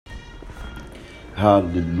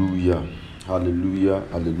Hallelujah. Hallelujah.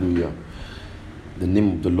 Hallelujah. The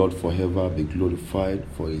name of the Lord forever be glorified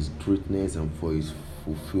for his greatness and for his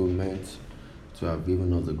fulfillment, to have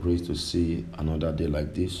given us the grace to see another day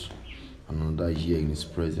like this, another year in his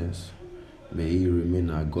presence. May he remain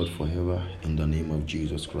our God forever in the name of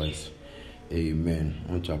Jesus Christ. Amen.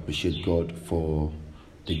 I want to appreciate God for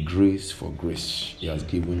the grace he has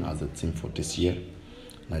given as a team for this year.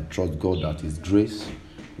 And I trust God that his grace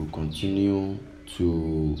will continue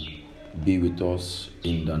to be with us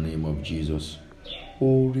in the name of Jesus.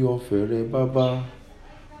 Orí ọ̀fẹ́ rẹ bàbá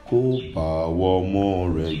kó bá wa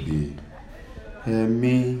ọmọ rẹ gbé,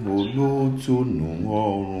 ẹ̀mí olótùnú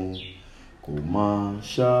ọ̀run kó máa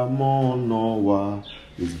ṣamọ̀nà wa.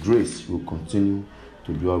 His grace will continue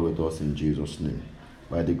to dwell with us in Jesus' name.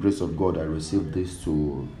 By the grace of God, I received this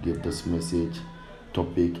to give this message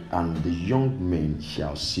topic, and the young men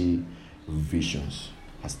shall see visions,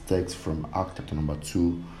 as text from Acts chapter number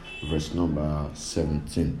 2, verse number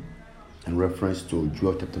 17, in reference to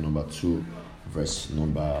Joel chapter number 2, verse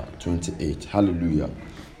number 28. Hallelujah.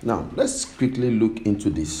 Now, let's quickly look into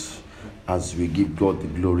this as we give God the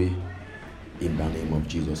glory in the name of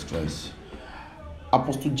Jesus Christ.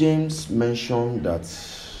 Apostle James mentioned that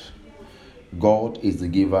God is the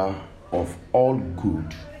giver of all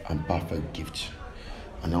good and perfect gift.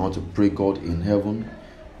 And I want to pray God in heaven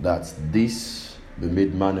that this be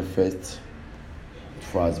made manifest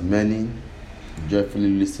for as many joyfully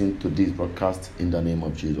listen to this broadcast in the name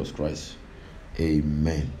of Jesus Christ.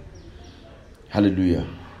 Amen. Hallelujah.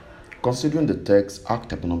 Considering the text, Acts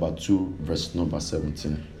chapter number 2, verse number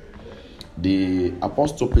 17. The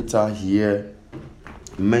Apostle Peter here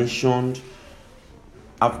mentioned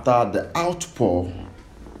after the outpour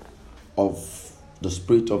of the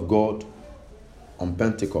Spirit of God on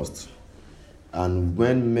Pentecost, and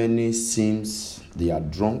when many seems they are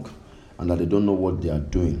drunk and that they don't know what they are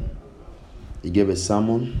doing, he gave a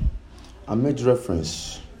sermon and made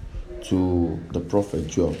reference to the prophet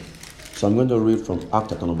Joel. So I'm going to read from Acts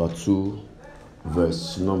chapter number 2,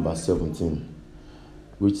 verse number 17,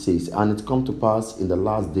 which says, "And it come to pass in the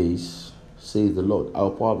last days, says the Lord, I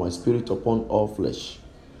will pour out my spirit upon all flesh,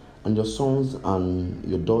 and your sons and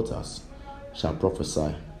your daughters shall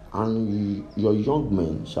prophesy, and your young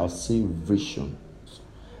men shall see visions,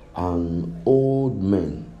 and old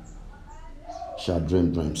men shall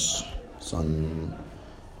dream dreams." So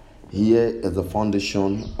here is the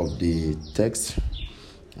foundation of the text,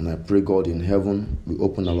 and I pray God in heaven we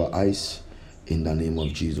open our eyes in the name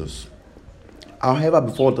of Jesus. However,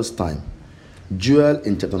 before this time, Joel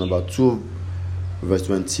in chapter number 2, verse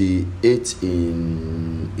 28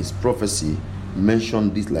 in his prophecy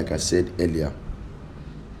mentioned this, like I said earlier.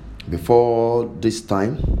 Before this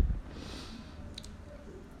time,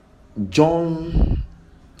 John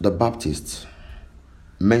the Baptist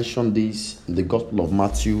mentioned this in the Gospel of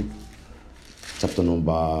Matthew, chapter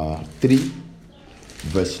number 3,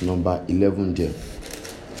 verse number 11 there.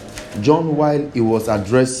 John, while he was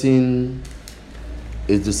addressing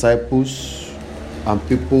his disciples and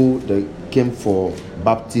people that came for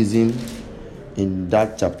baptism in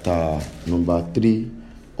that chapter number 3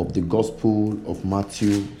 of the Gospel of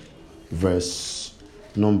Matthew, verse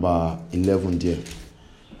number 11 there,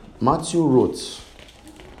 Matthew wrote,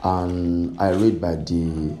 and I read by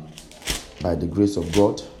the grace of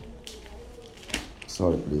God.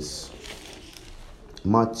 Sorry, please.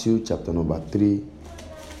 Matthew chapter number 3,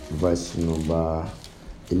 verse number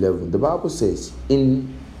 11. The Bible says,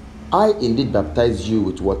 I indeed baptize you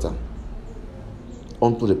with water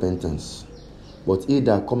unto repentance, but he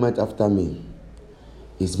that cometh after me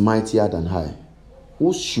is mightier than I,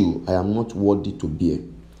 whose shoe I am not worthy to bear.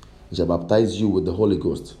 He shall baptize you with the Holy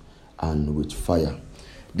Ghost and with fire.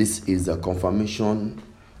 This is a confirmation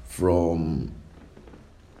from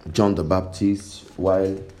John the Baptist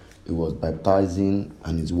while he was baptizing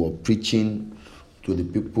and he was preaching to the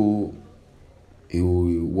people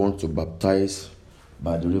who want to baptize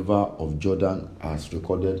by the river of Jordan, as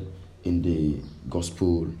recorded in the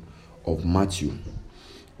Gospel of Matthew.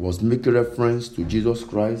 He was making reference to Jesus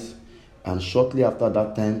Christ, and shortly after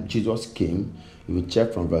that time, Jesus came. You will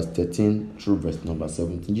check from verse 13 through verse number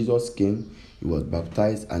 17. Jesus came, he was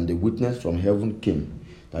baptized, and the witness from heaven came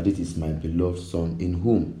that it is my beloved Son in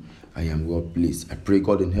whom I am well pleased. I pray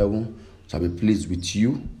God in heaven shall be pleased with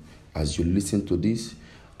you as you listen to this,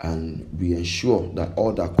 and we ensure that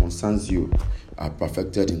all that concerns you are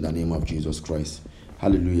perfected in the name of Jesus Christ.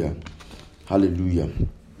 Hallelujah. Hallelujah.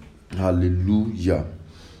 Hallelujah.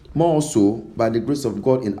 More also, by the grace of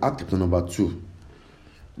God, in Acts chapter number 2,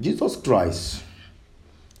 Jesus Christ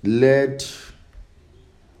led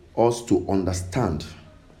us to understand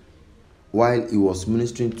while he was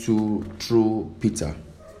ministering through Peter.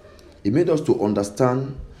 He made us to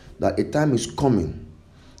understand that a time is coming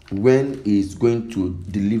when he is going to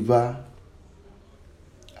deliver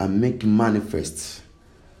and make manifest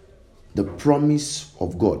the promise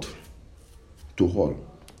of God to all.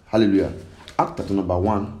 Hallelujah. Act chapter number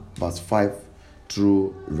 1, verse 5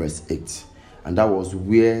 through verse 8. And that was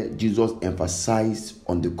where Jesus emphasized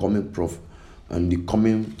on the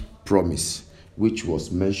coming promise, which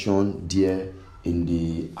was mentioned there in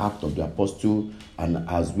the Act of the Apostle and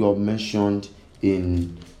as well mentioned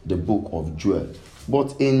in the book of Joel.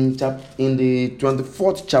 But in the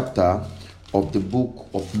 24th chapter of the book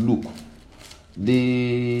of Luke,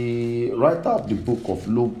 the writer of the book of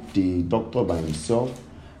Luke, the doctor by himself,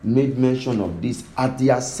 made mention of this at the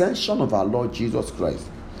ascension of our Lord Jesus Christ,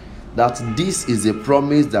 that this is a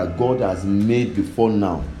promise that God has made before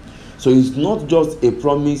now. So it's not just a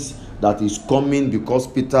promise that is coming because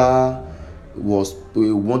Peter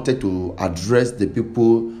wanted to address the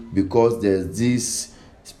people because there's this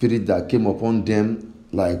spirit that came upon them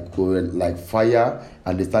like fire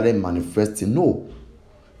and they started manifesting. No.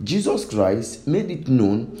 Jesus Christ made it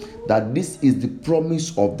known that this is the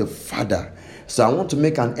promise of the Father. So I want to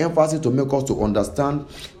make an emphasis to make us to understand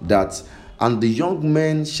that, and the young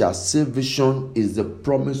men shall see vision is the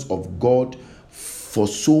promise of God for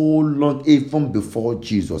so long, even before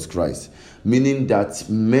Jesus Christ. Meaning that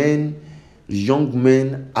young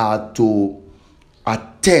men are to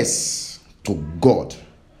attest to God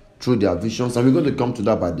through their visions. And we're going to come to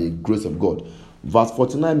that by the grace of God. Verse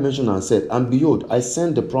 49 mentioned and said, "And behold, I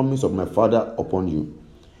send the promise of my Father upon you.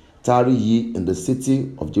 Tarry ye in the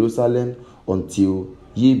city of Jerusalem until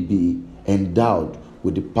ye be endowed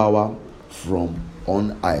with the power from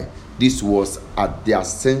on high." This was at the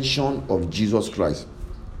ascension of Jesus Christ.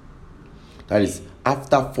 That is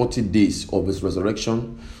after 40 days of his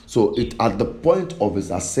resurrection. So at the point of his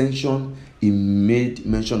ascension, he made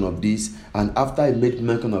mention of this. And after he made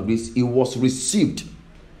mention of this, he was received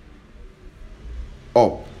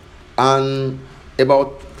up. And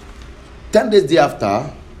about 10 days thereafter,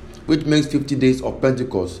 which makes 50 days of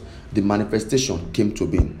Pentecost, the manifestation came to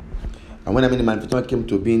being. And when I mean the manifestation came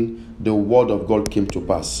to being, the word of God came to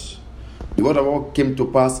pass. The word of God came to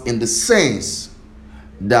pass in the sense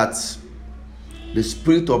that the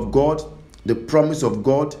Spirit of God, the promise of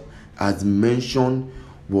God, as mentioned,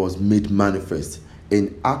 was made manifest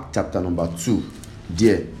in Act chapter number 2.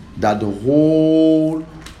 There, that the whole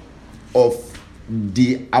of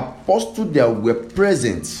the apostles that were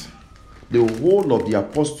present, the whole of the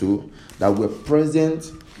apostles that were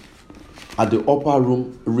present at the upper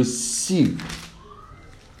room received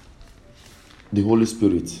the Holy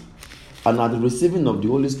Spirit. And at the receiving of the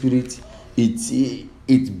Holy Spirit,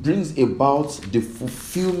 it brings about the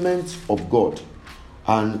fulfillment of God.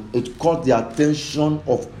 And it caught the attention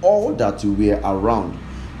of all that were around.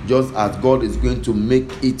 Just as God is going to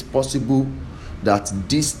make it possible that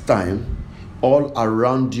this time, all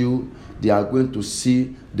around you, they are going to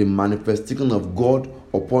see the manifestation of God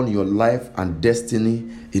upon your life and destiny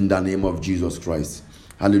in the name of Jesus Christ.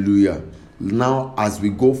 Hallelujah. Now, as we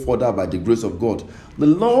go further by the grace of God, the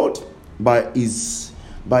Lord, by his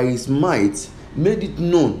might, made it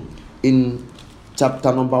known in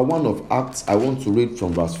chapter number 1 of Acts. I want to read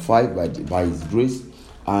from verse 5 by his grace.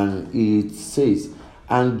 And it says,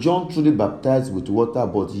 "And John truly baptized with water,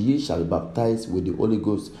 but ye shall be baptized with the Holy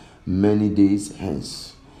Ghost many days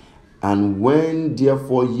hence. And when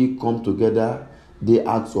therefore ye come together, they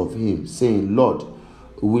asked of him, saying, Lord,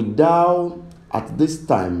 wilt thou at this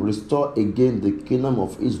time restore again the kingdom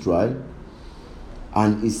of Israel?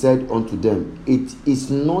 And he said unto them, It is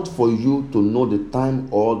not for you to know the time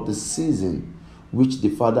or the season which the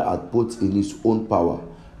Father hath put in his own power."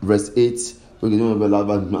 Verse 8, we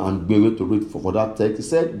and be able to read for that text. He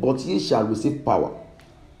said, "But ye shall receive power.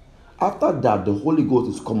 After that, the Holy Ghost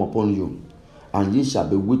is come upon you, and ye shall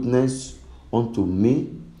be witness unto me,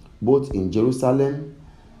 both in Jerusalem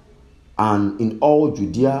and in all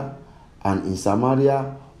Judea and in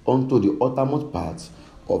Samaria, unto the uttermost parts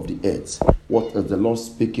of the earth." What is the Lord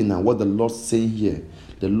speaking and what the Lord saying here?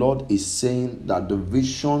 The Lord is saying that the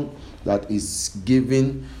vision that is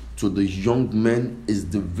given to the young men is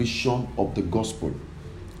the vision of the gospel.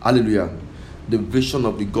 Hallelujah. The vision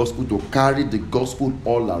of the gospel, to carry the gospel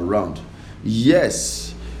all around.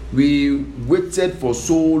 Yes, we waited for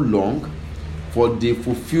so long for the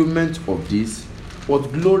fulfillment of this,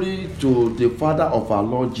 but glory to the Father of our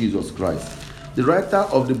Lord Jesus Christ. The writer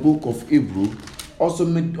of the book of Hebrews also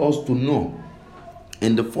made us to know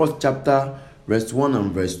in the first chapter, verse 1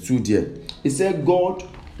 and verse 2 there. He said, "God,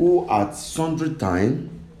 who at sundry time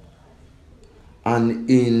and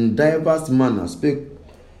in diverse manners spake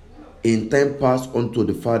in time past unto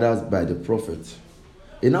the fathers by the prophets.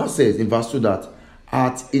 It now says in verse 2 that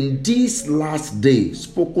hath in this last day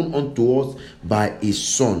spoken unto us by his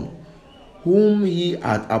Son, whom he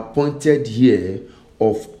hath appointed heir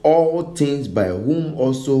of all things, by whom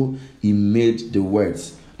also he made the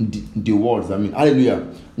worlds. Hallelujah.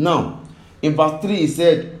 Now, in verse 3 he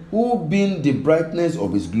said, who being the brightness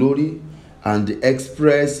of his glory and the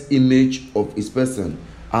express image of his person,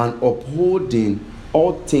 and upholding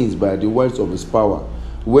all things by the words of his power,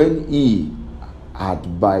 when he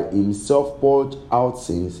had by himself poured out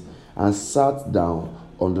sins, and sat down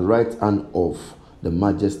on the right hand of the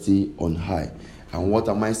majesty on high. And what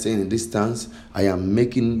am I saying in this stance? I am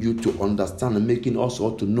making you to understand and making us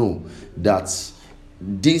all to know that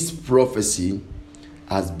this prophecy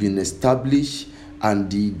has been established,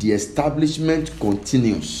 and the establishment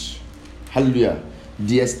continues. Hallelujah.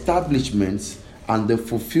 The establishment and the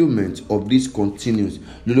fulfillment of this continues.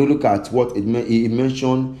 Look at what he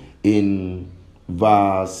mentioned in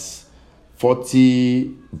verse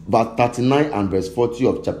 39 and verse 40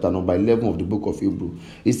 of chapter number 11 of the book of Hebrews.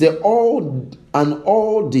 He said,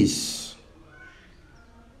 all this,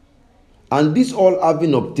 and this all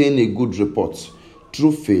having obtained a good report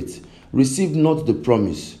through faith, received not the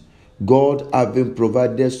promise, God having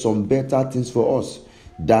provided some better things for us,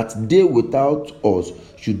 that they without us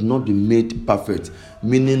should not be made perfect.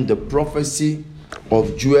 Meaning the prophecy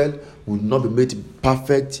of Joel would not be made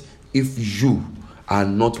perfect if you are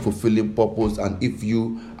not fulfilling purpose and if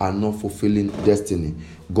you are not fulfilling destiny.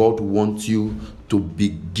 God wants you to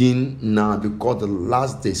begin now, because the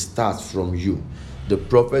last day starts from you. The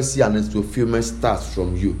prophecy and its fulfillment starts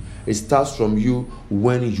from you. It starts from you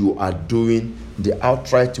when you are doing the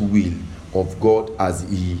outright will of God as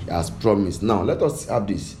he has promised. Now, let us have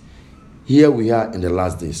this. Here we are in the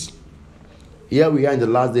last days. Here we are in the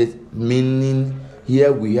last days, meaning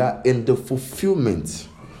here we are in the fulfillment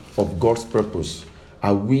of God's purpose.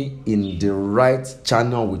 Are we in the right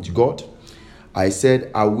channel with God? I said,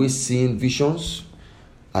 are we seeing visions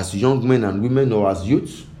as young men and women or as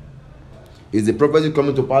youth? Is the prophecy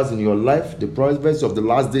coming to pass in your life? The prophecy of the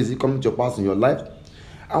last days, is it coming to pass in your life?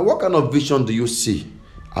 And what kind of vision do you see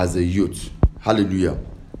as a youth? Hallelujah.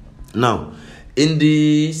 Now, in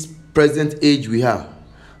this present age we have,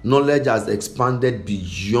 knowledge has expanded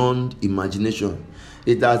beyond imagination.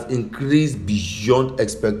 It has increased beyond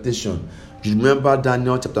expectation. You remember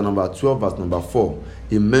Daniel chapter number 12 verse number 4.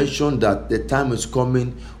 He mentioned that the time is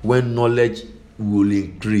coming when knowledge will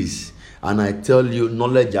increase. And I tell you,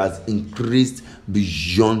 knowledge has increased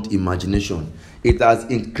beyond imagination. It has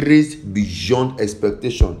increased beyond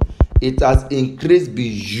expectation. It has increased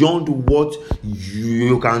beyond what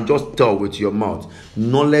you can just tell with your mouth.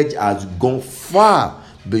 Knowledge has gone far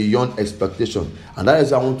beyond expectation. And that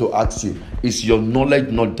is why I want to ask you, is your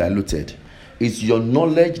knowledge not diluted? Is your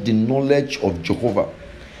knowledge the knowledge of Jehovah?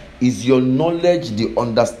 Is your knowledge the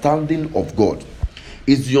understanding of God?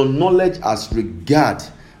 Is your knowledge as regard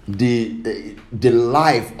the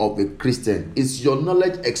life of a Christian? Is your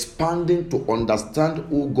knowledge expanding to understand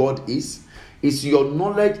who God is? Is your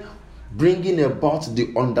knowledge bringing about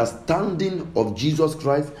the understanding of Jesus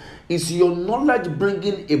Christ? Is your knowledge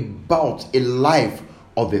bringing about a life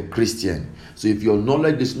of a Christian? So if your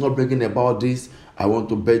knowledge is not bringing about this, I want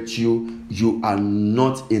to bet you are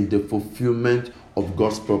not in the fulfillment of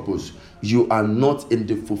God's purpose. You are not in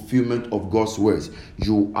the fulfillment of God's words.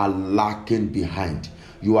 You are lacking behind.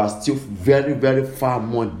 You are still very, very far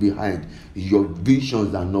more behind. Your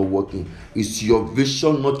visions are not working. Is your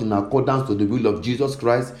vision not in accordance to the will of Jesus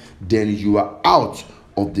Christ? Then you are out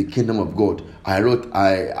of the kingdom of God. I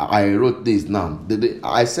wrote this now.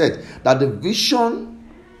 I said that the vision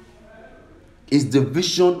is the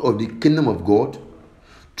vision of the kingdom of God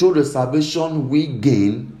through the salvation we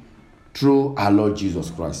gain through our Lord Jesus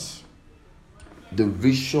Christ. The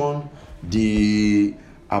vision the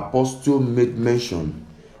apostle made mention,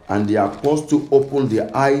 and the apostle opened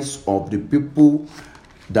the eyes of the people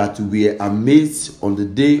that were amazed on the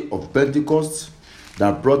day of Pentecost,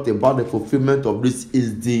 that brought about the fulfillment of this,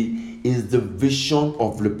 is the vision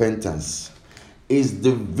of repentance, is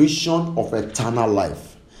the vision of eternal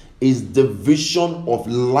life, is the vision of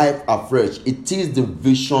life afresh. It is the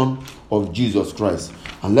vision of Jesus Christ.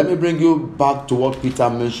 And let me bring you back to what Peter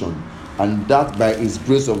mentioned, and that by his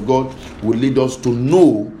grace of God will lead us to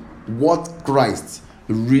know what Christ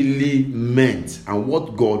really meant and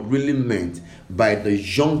what God really meant by the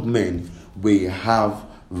young men we have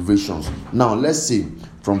visions. Now let's see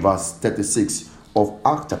from verse 36 of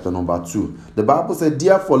Acts chapter number 2. The Bible said,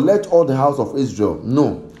 therefore let all the house of Israel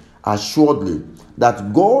know assuredly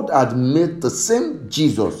that God had made the same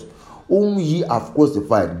Jesus whom ye have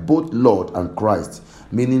crucified, both Lord and Christ.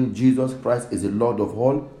 Meaning Jesus Christ is the Lord of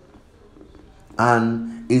all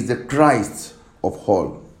and is the Christ of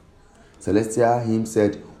all. Celestial hymn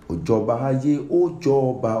said, Ojoba aye,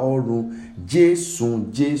 ojoba ọ̀run,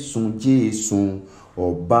 Jésù, Jésù, Jésù,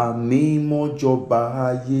 ọba mímọ́ jọba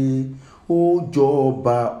aye,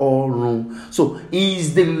 ojoba ọ̀run. So he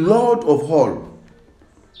is the Lord of all.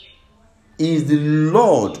 He is the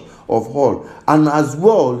Lord of all, and as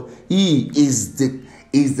well, he is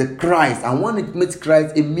the Christ. And when it means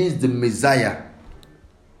Christ, it means the Messiah.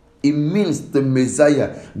 It means the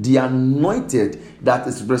Messiah, the anointed that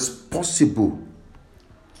is responsible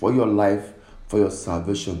for your life, for your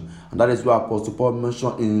salvation. And that is what Apostle Paul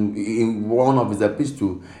mentioned in one of his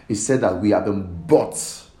epistles. He said that we have been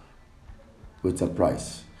bought with a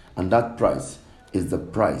price. And that price is the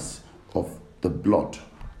price of the blood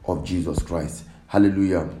of Jesus Christ.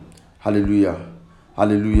 Hallelujah. Hallelujah.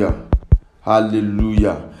 Hallelujah.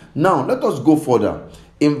 Hallelujah. Now, let us go further.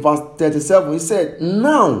 In verse 37, he said,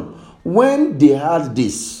 now, when they heard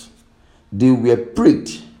this, they were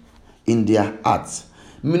pricked in their hearts.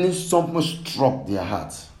 Meaning something struck their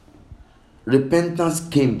hearts. Repentance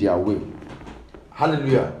came their way.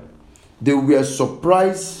 Hallelujah. They were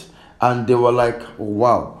surprised and they were like, oh,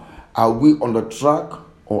 wow, are we on the track,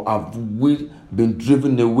 or have we been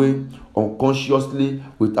driven away unconsciously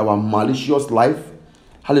with our malicious life?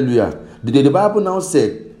 Hallelujah. The Bible now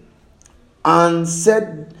said, and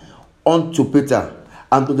said unto Peter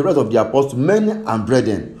and to the rest of the apostles, men and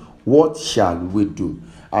brethren, what shall we do?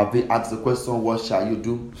 Have they asked the question, what shall you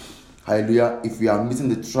do? Hallelujah. If you are missing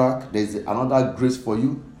the track, there is another grace for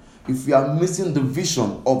you. If you are missing the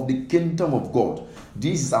vision of the kingdom of God,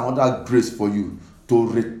 this is another grace for you to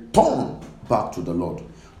return back to the Lord,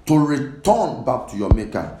 to return back to your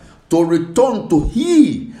Maker, to return to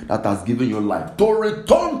He that has given you life, to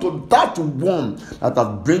return to that one that has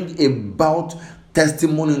bring about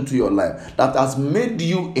testimony into your life, that has made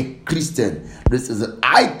you a Christian. This is a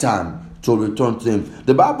high time to return to Him.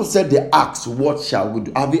 The Bible said they asked, what shall we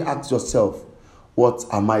do? Have you asked yourself, what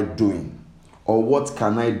am I doing? Or what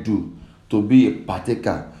can I do to be a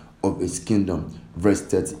partaker of His kingdom? Verse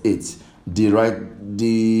 38. The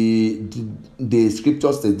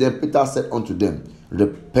scripture says, then Peter said unto them,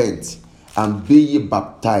 repent and be ye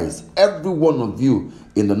baptized, every one of you,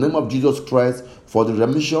 in the name of Jesus Christ, for the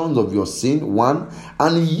remission of your sin, 1,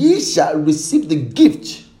 and ye shall receive the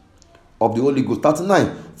gift of the Holy Ghost.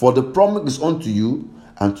 39. For the promise is unto you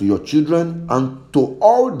and to your children and to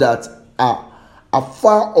all that are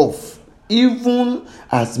afar off, even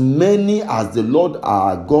as many as the Lord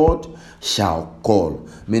our God shall call.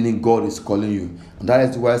 Meaning God is calling you. And that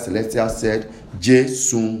is why Celestial said,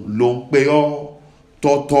 Jesu ló ń pè ọ́,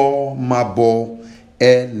 tọ́tọ́ máa bọ̀,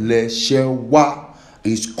 ẹlẹ́ṣẹ̀ wá.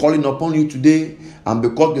 He's calling upon you today, and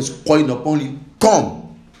because He's calling upon you, come.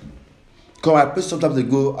 Come, I prayed sometimes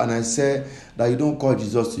ago and I said that you don't call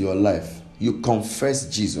Jesus to your life. You confess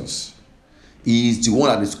Jesus. He is the one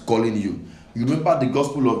that is calling you. You remember the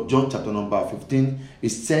Gospel of John chapter number 15? It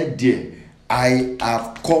said there, I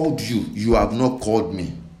have called you, you have not called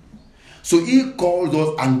me. So He called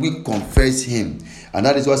us and we confess Him. And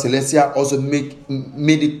that is why Celestial also made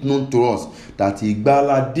it known to us that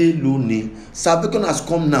Ìgbàlà dé lónìí. Salvation has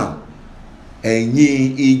come now.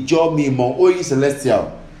 Ẹ̀yin ìjọ mímọ́, ó yí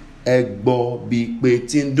Celestial. Ẹ gbọ́ bí ìpè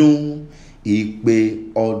tí ń dún, ìpè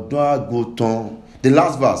ọ̀dọ́ àgùntàn. The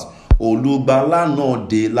last verse. Olùgbàlà náà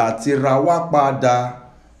dé láti ra wá padà.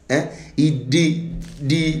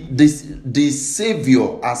 The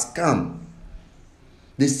Savior has come.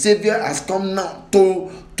 The Savior has come now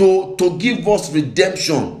to give us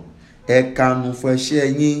redemption. Ẹ kanu fún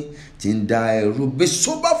ẹ̀ṣẹ̀ yín tí ń da ẹ̀rù. Be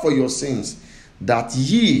sober for your sins, that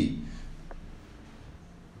ye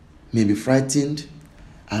may be frightened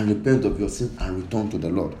and repent of your sins and return to the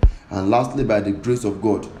Lord. And lastly, by the grace of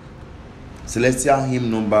God, Celestial hymn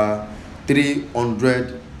number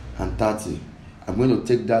 330. I'm going to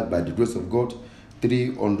take that by the grace of God.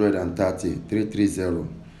 330.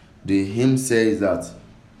 The hymn says that,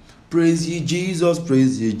 praise ye Jesus,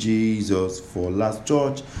 for last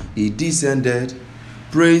church He descended.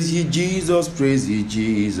 Praise ye Jesus,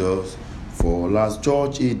 for last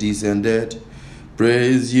church He descended.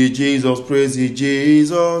 Praise ye Jesus,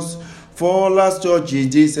 for last church He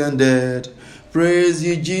descended. Praise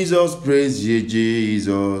ye Jesus,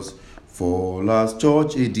 for last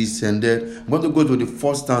church He descended. I'm going to go to the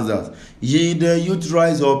first stanza. Ye the youth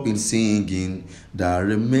rise up in singing, the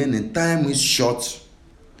remaining time is short.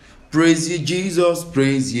 Praise ye Jesus,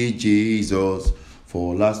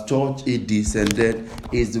 For last church, he descended.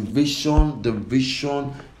 His vision, the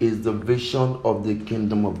vision is the vision of the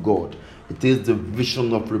kingdom of God. It is the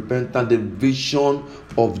vision of repentance, the vision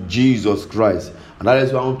of Jesus Christ. And that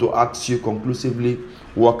is why I want to ask you conclusively,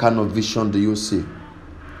 what kind of vision do you see?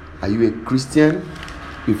 Are you a Christian?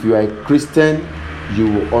 If you are a Christian, you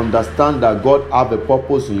will understand that God has a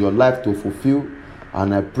purpose in your life to fulfill.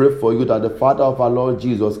 And I pray for you that the Father of our Lord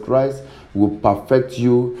Jesus Christ will perfect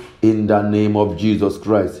you in the name of Jesus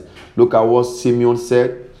Christ. Look at what Simeon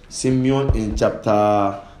said. Simeon in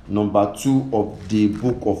chapter number 2 of the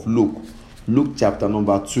book of Luke. Luke chapter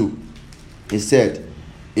number 2. He said,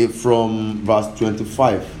 from verse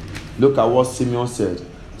 25. Look at what Simeon said.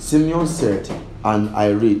 Simeon said, and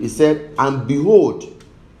I read, he said, and behold,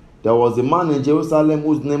 there was a man in Jerusalem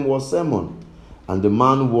whose name was Simon. And the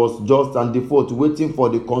man was just and devout, waiting for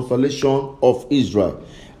the consolation of Israel.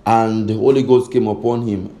 And the Holy Ghost came upon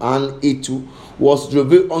him. And it was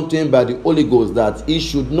revealed unto him by the Holy Ghost that he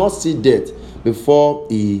should not see death before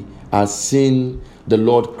he has seen the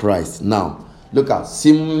Lord Christ. Now, look at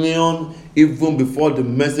Simeon, even before the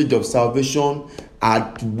message of salvation,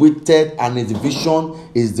 had waited, and his vision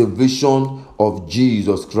is the vision of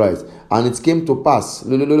Jesus Christ. And it came to pass.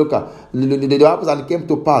 Look at the Bible, and it came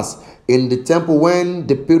to pass in the temple when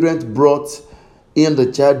the parents brought in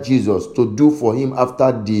the child Jesus to do for him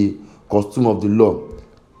after the custom of the law.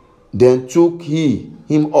 Then took he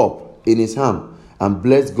him up in his hand and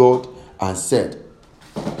blessed God and said,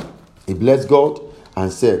 he blessed God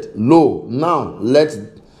and said, Lo, now let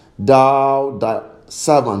thou thy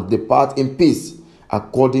servant depart in peace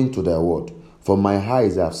according to thy word. For my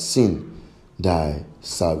eyes have seen thy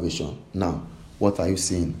salvation. Now, what are you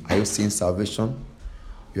seeing? Are you seeing salvation?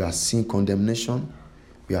 You are seeing condemnation.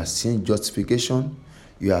 You are seeing justification.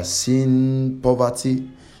 You are seeing poverty.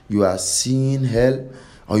 You are seeing hell.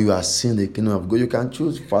 Or you are seeing the kingdom of God. You can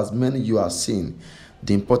choose for as many you are seeing.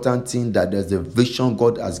 The important thing that there's a vision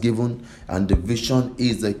God has given, and the vision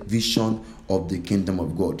is the vision of the kingdom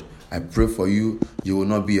of God. I pray for you, you will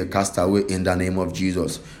not be a castaway in the name of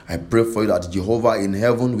Jesus. I pray for you that Jehovah in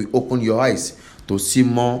heaven will open your eyes to see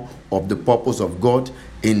more of the purpose of God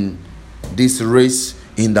in this race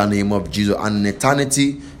in the name of Jesus. And in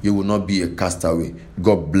eternity, you will not be a castaway.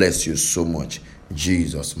 God bless you so much. In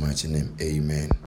Jesus' mighty name, amen.